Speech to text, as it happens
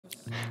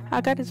I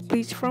got this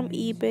bleach from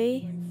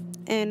eBay,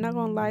 and not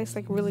gonna lie, it's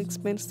like really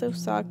expensive,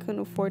 so I couldn't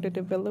afford a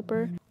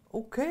developer.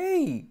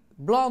 Okay,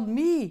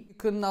 BlondMe. You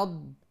cannot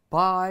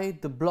buy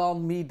the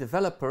BlondMe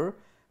developer,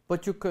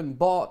 but you can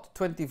bought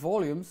 20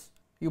 volumes.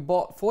 You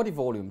bought 40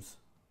 volumes.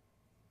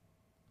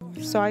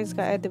 So I just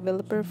got a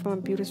developer from a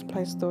beauty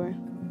supply store.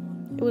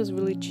 It was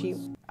really cheap.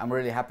 I'm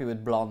really happy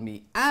with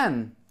BlondMe,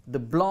 and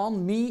the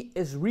BlondMe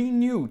is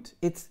renewed.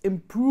 It's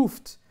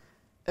improved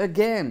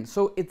again,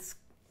 so it's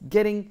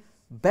getting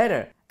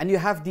better. And you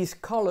have these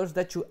colors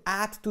that you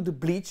add to the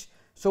bleach,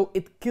 so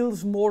it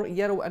kills more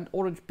yellow and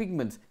orange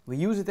pigments. We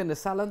use it in the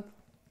salon,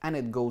 and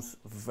it goes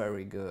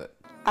very good.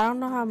 I don't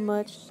know how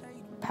much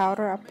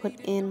powder I put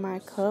in my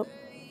cup,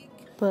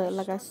 but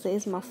like I said,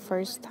 it's my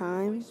first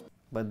time.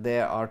 But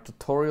there are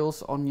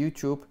tutorials on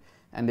YouTube,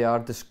 and there are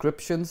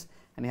descriptions,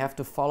 and you have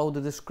to follow the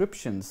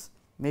descriptions.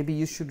 Maybe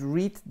you should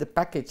read the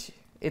package.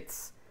 It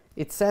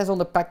says on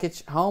the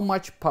package how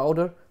much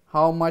powder,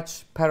 how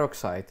much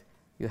peroxide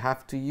you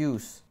have to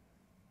use.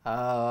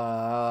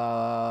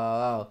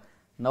 No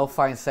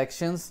fine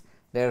sections,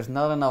 there's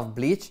not enough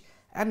bleach,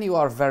 and you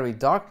are very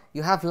dark.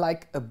 You have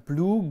like a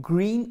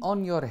blue-green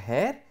on your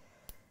hair.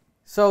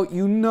 So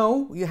you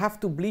know you have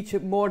to bleach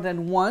it more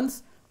than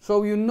once.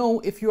 So you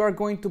know if you are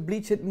going to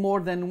bleach it more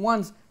than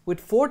once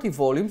with 40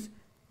 volumes,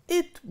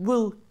 it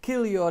will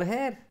kill your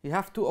hair. You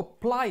have to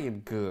apply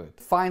it good.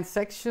 Fine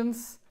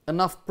sections,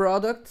 enough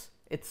product.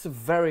 It's a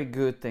very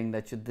good thing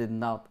that you did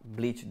not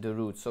bleach the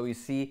roots. So you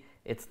see,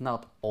 it's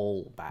not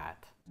all bad.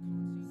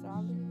 So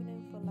I'll leave it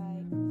in for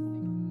like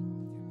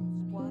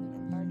 1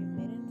 and 30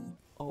 minutes.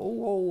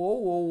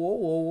 Oh.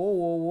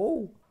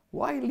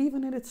 Why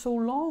leaving it so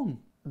long?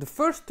 The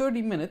first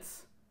 30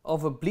 minutes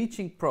of a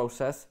bleaching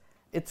process,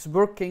 it's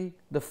working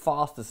the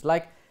fastest.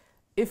 Like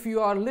if you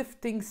are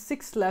lifting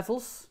 6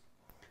 levels,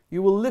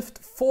 you will lift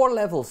 4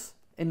 levels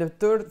in the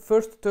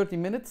first 30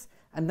 minutes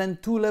and then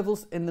 2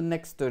 levels in the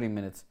next 30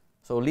 minutes.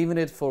 So leaving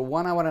it for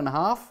 1 hour and a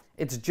half,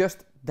 it's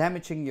just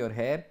damaging your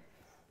hair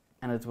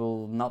and it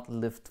will not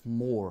lift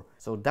more.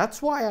 So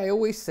that's why I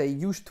always say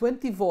use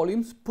 20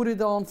 volumes, put it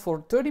on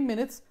for 30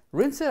 minutes,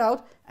 rinse it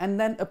out and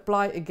then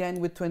apply again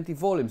with 20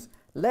 volumes.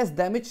 Less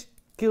damage,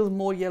 kill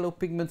more yellow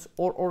pigments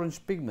or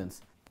orange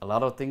pigments. A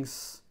lot of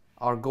things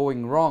are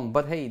going wrong,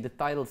 but hey, the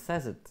title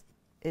says it.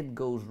 It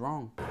goes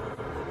wrong.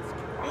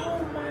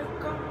 Oh my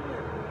god!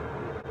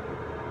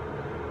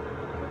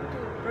 Look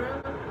at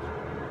bro.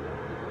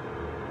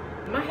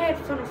 My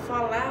head's gonna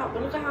fall out,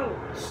 but look at how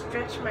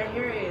stretched my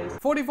hair is.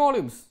 40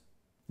 volumes,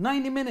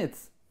 90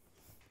 minutes.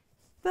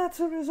 That's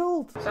a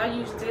result. So I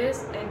use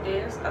this and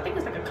this. I think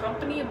it's like a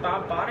company, but I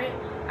bought it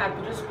at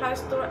beauty supply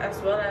store as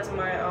well as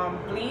my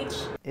bleach.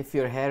 If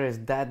your hair is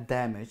that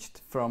damaged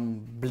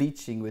from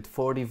bleaching with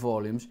 40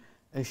 volumes,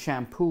 a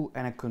shampoo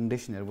and a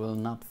conditioner will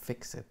not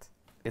fix it.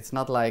 It's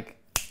not like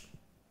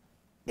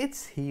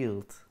it's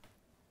healed.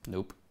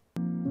 Nope.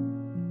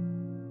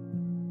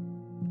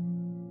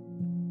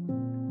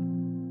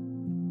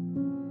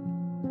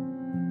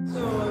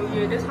 So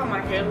yeah, this is how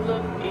my hair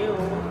look. Ew.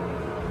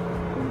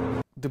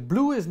 The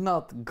blue is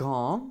not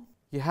gone.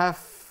 You have,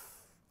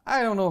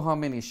 I don't know how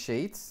many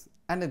shades,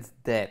 and it's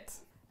dead.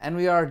 And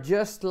we are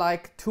just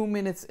like 2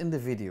 minutes in the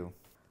video.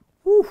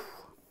 Whew.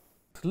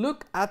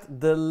 Look at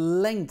the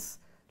length.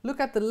 Look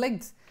at the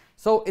length.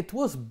 So it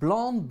was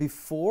blonde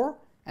before,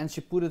 and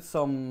she put it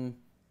some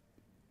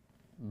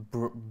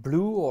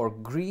blue or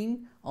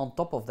green on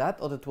top of that,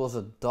 or it was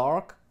a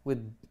dark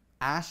with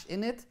ash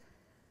in it.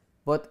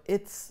 But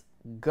it's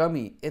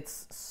gummy.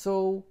 It's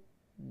so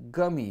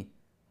gummy.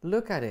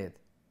 Look at it.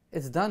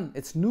 It's done.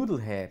 It's noodle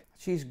hair.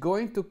 She's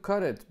going to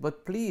cut it,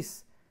 but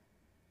please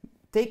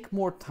take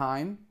more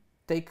time.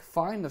 Take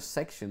finer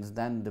sections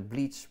than the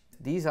bleach.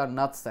 These are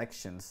not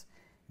sections.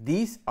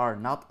 These are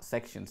not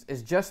sections.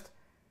 It's just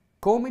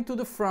combing to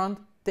the front,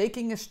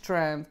 taking a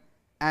strand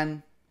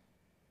and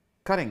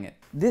cutting it.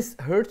 This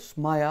hurts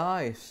my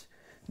eyes.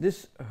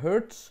 This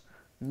hurts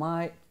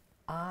my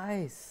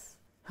eyes.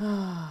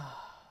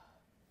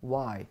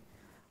 Why?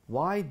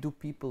 Why do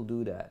people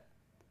do that?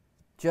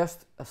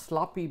 Just a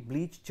sloppy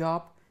bleach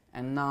job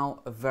and now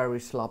a very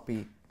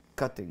sloppy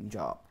cutting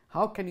job.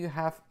 How can you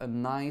have a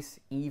nice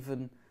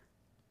even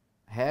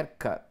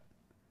haircut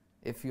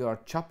if you are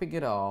chopping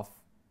it off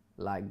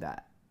like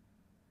that?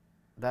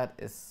 That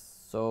is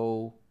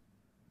so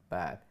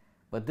bad.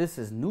 But this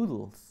is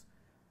noodles.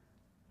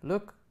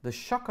 Look, the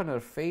shock on her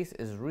face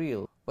is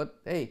real. But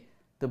hey,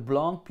 the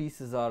blonde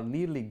pieces are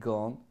nearly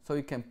gone, so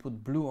you can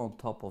put blue on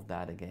top of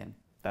that again.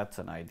 That's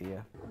an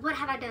idea. What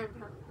have I done,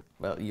 bro?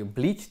 Well, you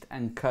bleached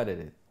and cutted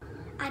it.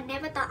 I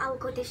never thought I would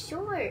go this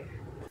short.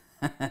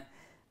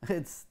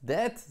 It's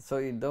dead, so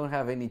you don't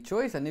have any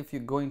choice. And if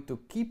you're going to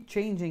keep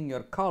changing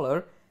your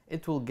color,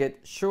 it will get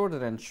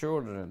shorter and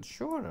shorter and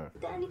shorter.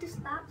 Do I need to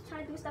stop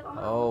trying to do stuff on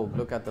my own? Oh,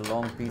 look at the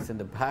long piece in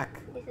the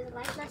back. This is a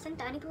life lesson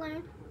that I need to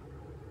learn.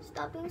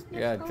 Stop doing stupid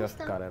Yeah, just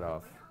stuff. cut it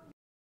off.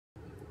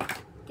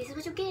 This is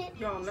what you get.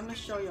 Yo, let me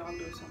show y'all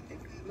do something.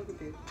 Look at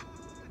this.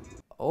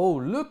 Oh,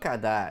 look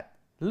at that.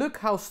 Look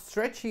how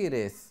stretchy it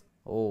is.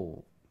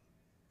 Oh,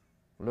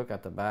 look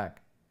at the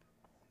back.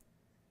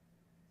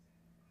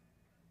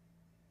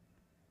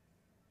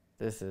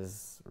 This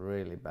is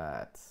really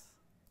bad.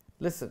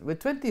 Listen,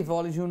 with 20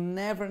 volumes you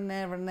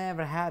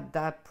never had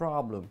that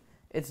problem.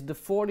 It's the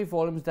 40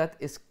 volumes that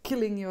is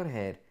killing your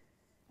hair.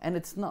 And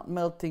it's not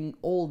melting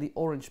all the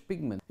orange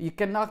pigment. You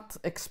cannot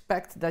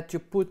expect that you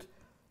put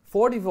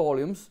 40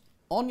 volumes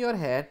on your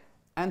hair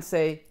and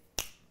say,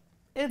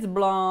 it's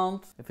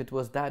blonde. If it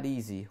was that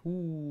easy.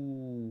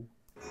 Ooh.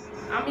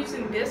 I'm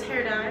using this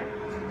hair dye.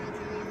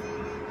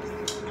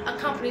 A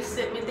company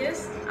sent me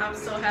this. I'm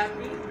so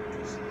happy.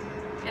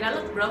 And I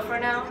look rough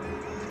right now,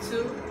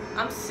 too.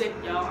 I'm sick,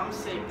 y'all. I'm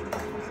sick.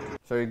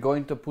 So you're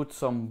going to put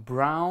some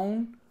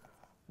brown,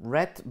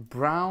 red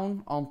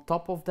brown on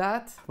top of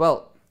that?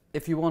 Well,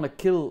 if you want to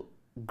kill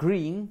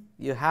green,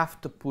 you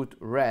have to put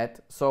red,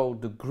 so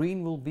the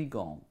green will be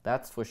gone,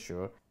 that's for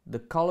sure. The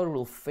color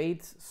will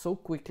fade so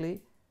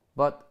quickly,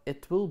 but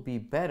it will be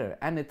better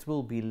and it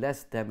will be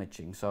less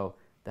damaging, so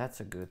that's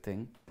a good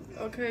thing.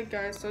 Okay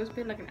guys, so it's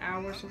been like an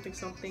hour or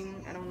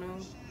something, I don't know.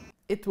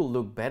 It will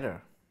look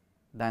better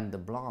than the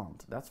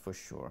blonde, that's for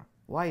sure.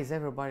 Why is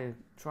everybody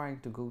trying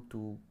to go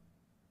to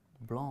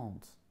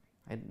blonde?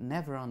 I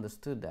never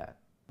understood that.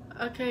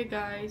 Okay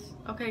guys,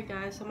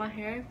 so my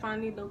hair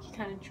finally low-key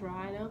kind of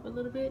dried up a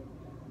little bit.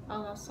 I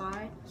was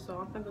outside, so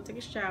I'm gonna go take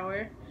a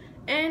shower.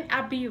 And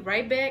I'll be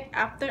right back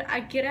after I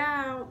get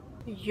out.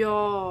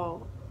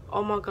 Yo,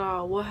 oh my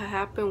god, what had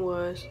happened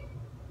was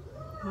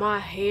my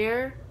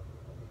hair,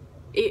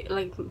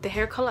 like the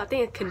hair color, I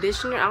think it's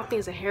conditioner, I don't think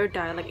it's a hair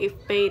dye, like it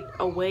fade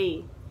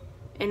away.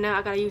 And now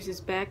I gotta use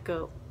this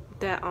backup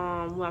that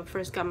when I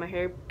first got my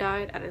hair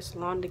dyed at a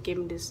salon, they gave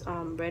me this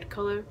red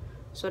color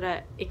so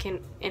that it can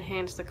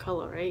enhance the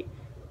color, right?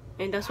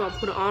 And that's what I'm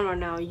putting on right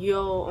now.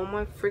 Yo, oh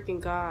my freaking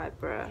god,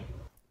 bruh.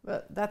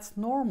 Well, that's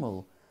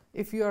normal.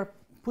 If you are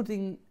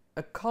putting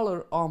a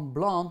color on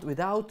blonde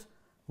without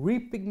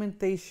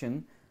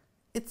repigmentation,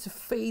 it's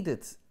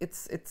faded.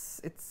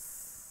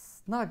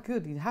 It's not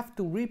good. You have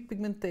to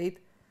repigmentate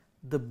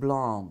the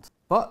blonde.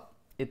 But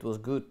it was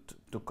good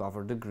to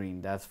cover the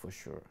green, that's for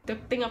sure. The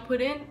thing I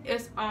put in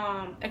is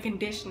a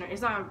conditioner.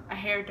 It's not a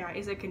hair dye,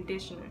 it's a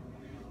conditioner.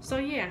 So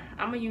yeah,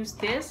 I'm gonna use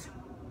this.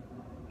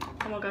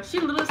 Oh my gosh, she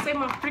literally saved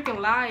my freaking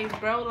life,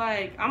 bro.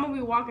 Like, I'm gonna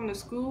be walking to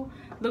school,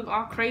 look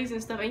all crazy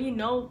and stuff. And you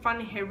know,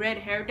 finding a red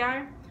hair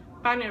dye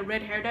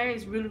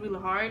is really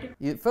hard.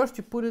 First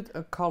you put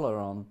a color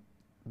on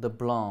the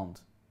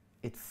blonde.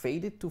 It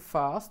faded too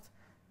fast.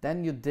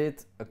 Then you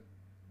did a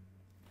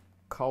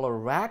color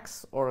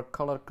wax or a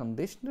color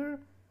conditioner.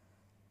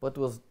 But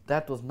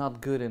that was not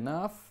good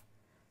enough.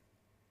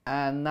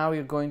 And now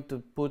you're going to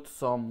put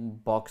some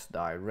box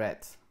dye,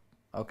 red.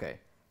 Okay,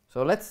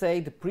 so let's say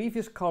the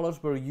previous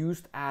colors were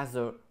used as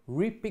a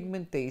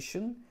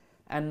repigmentation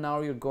and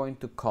now you're going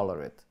to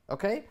color it,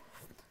 okay?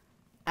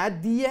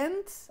 At the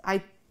end,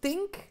 I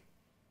think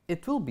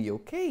it will be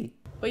okay.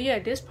 But yeah,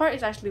 this part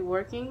is actually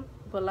working,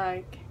 but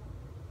like,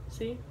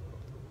 see?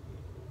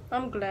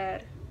 I'm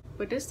glad.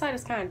 But this side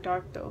is kind of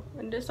dark though,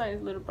 and this side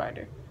is a little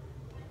brighter.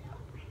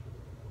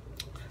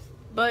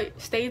 But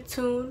stay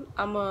tuned,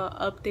 I'ma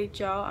update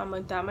y'all, I'ma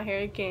dye my hair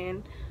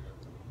again.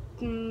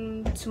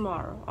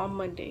 Tomorrow on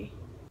Monday.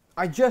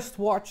 I just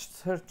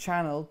watched her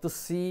channel to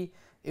see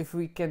if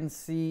we can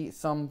see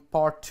some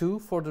part 2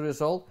 for the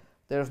result.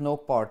 There's no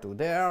part 2.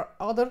 There are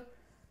other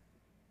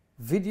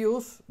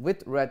videos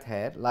with red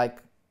hair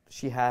like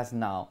she has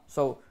now,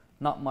 so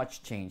not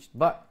much changed.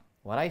 But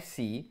what I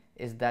see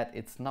is that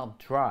it's not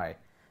dry,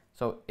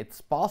 so it's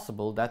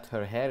possible that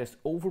her hair is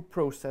over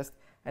processed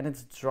and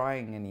it's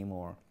drying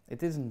anymore.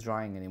 It isn't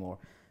drying anymore.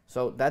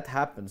 So that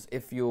happens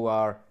if you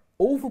are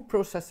over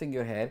processing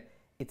your hair.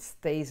 It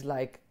stays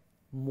like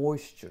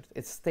moisture,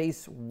 it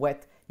stays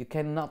wet, you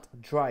cannot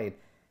dry it.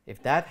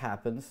 If that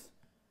happens,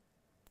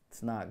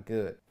 it's not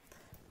good.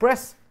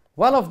 Press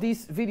one of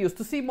these videos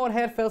to see more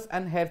hair fails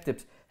and hair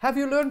tips. Have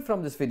you learned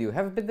from this video?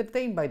 Have you been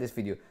entertained by this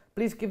video?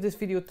 Please give this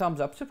video a thumbs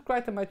up,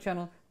 subscribe to my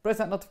channel, press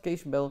that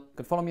notification bell. You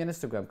can follow me on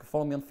Instagram, you can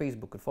follow me on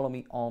Facebook, you can follow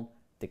me on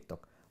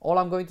TikTok. All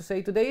I'm going to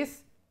say today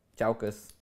is, ciao kus.